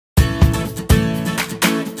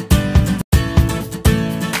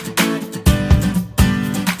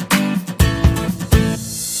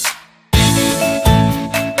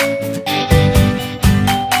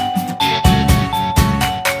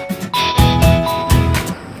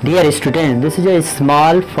Dear students, this is a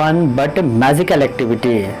small, fun but magical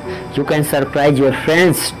activity. You can surprise your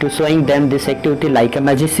friends to showing them this activity like a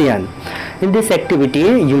magician. In this activity,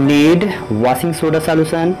 you need washing soda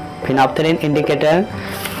solution, phenolphthalein indicator,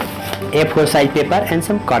 A4 size paper and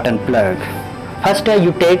some cotton plug. First,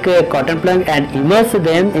 you take a cotton plug and immerse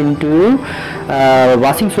them into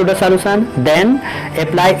washing soda solution. Then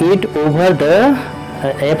apply it over the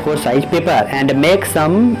A4 size paper and make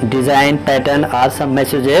some design pattern or some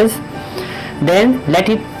messages. Then let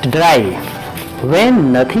it dry.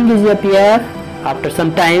 When nothing is appear after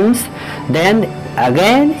some times, then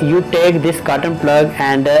again you take this cotton plug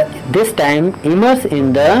and this time immerse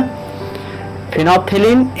in the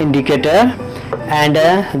phenolphthalein indicator and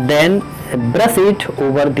then brush it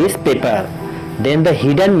over this paper. Then the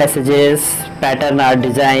hidden messages, pattern or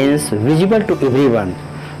designs visible to everyone.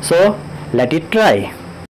 So let it try.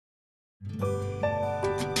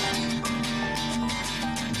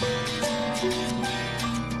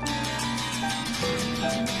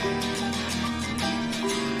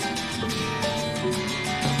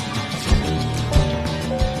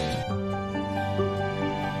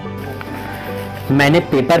 मैंने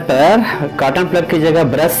paper पर cotton plug की जगह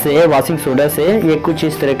brush से washing soda से ये कुछ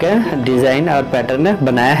इस तरह का डिज़ाइन और पैटर्न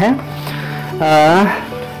बनाया है.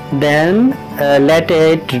 Then let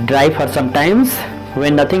it dry for some times.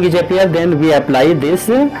 When nothing is appear then we apply this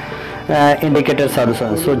indicator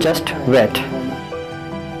solution. So just wait.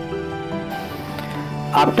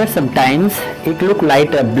 After some times it look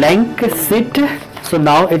like a blank sheet. So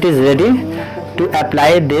now it is ready to apply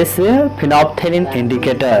this phenolphthalein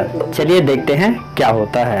indicator. चलिए देखते हैं क्या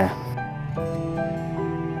होता है.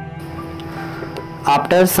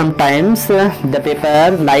 After some times the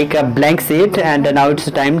paper like a blank sheet and now it's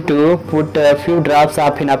time to put a few drops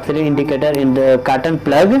of phenolphthalein indicator in the cotton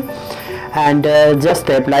plug and just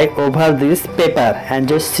apply over this paper and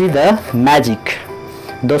just see the magic.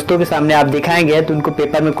 दोस्तों के सामने आप दिखाएंगे तो उनको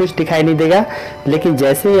paper में कुछ दिखाई नहीं देगा, लेकिन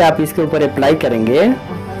जैसे ही आप इसके ऊपर अप्लाई करेंगे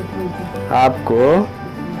आपको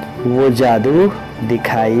वो जादू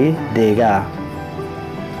दिखाई देगा.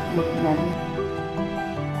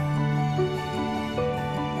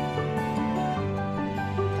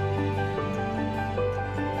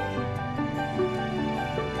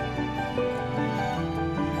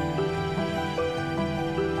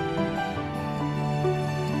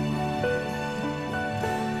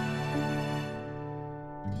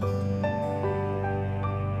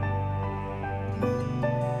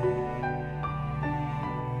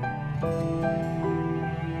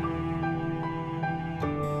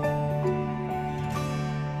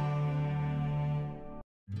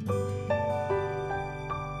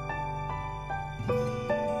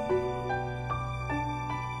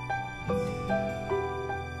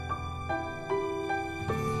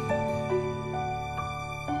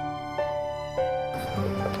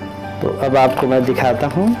 तो अब आपको मैं दिखाता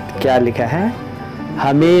हूँ क्या लिखा है.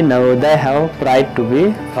 हमें Navodaya have pride to be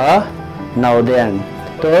a Navodayan.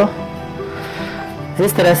 तो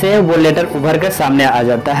इस तरह से वो लेटर उभर कर सामने आ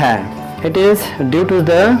जाता है. It is due to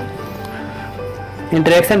the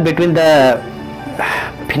interaction between the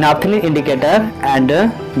phenolphthalein indicator and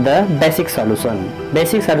the basic solution.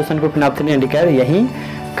 Basic solution को phenolphthalein indicator यही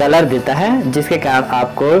कलर देता है जिसके कारण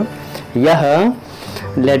आपको यह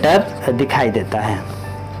लेटर दिखाई देता है.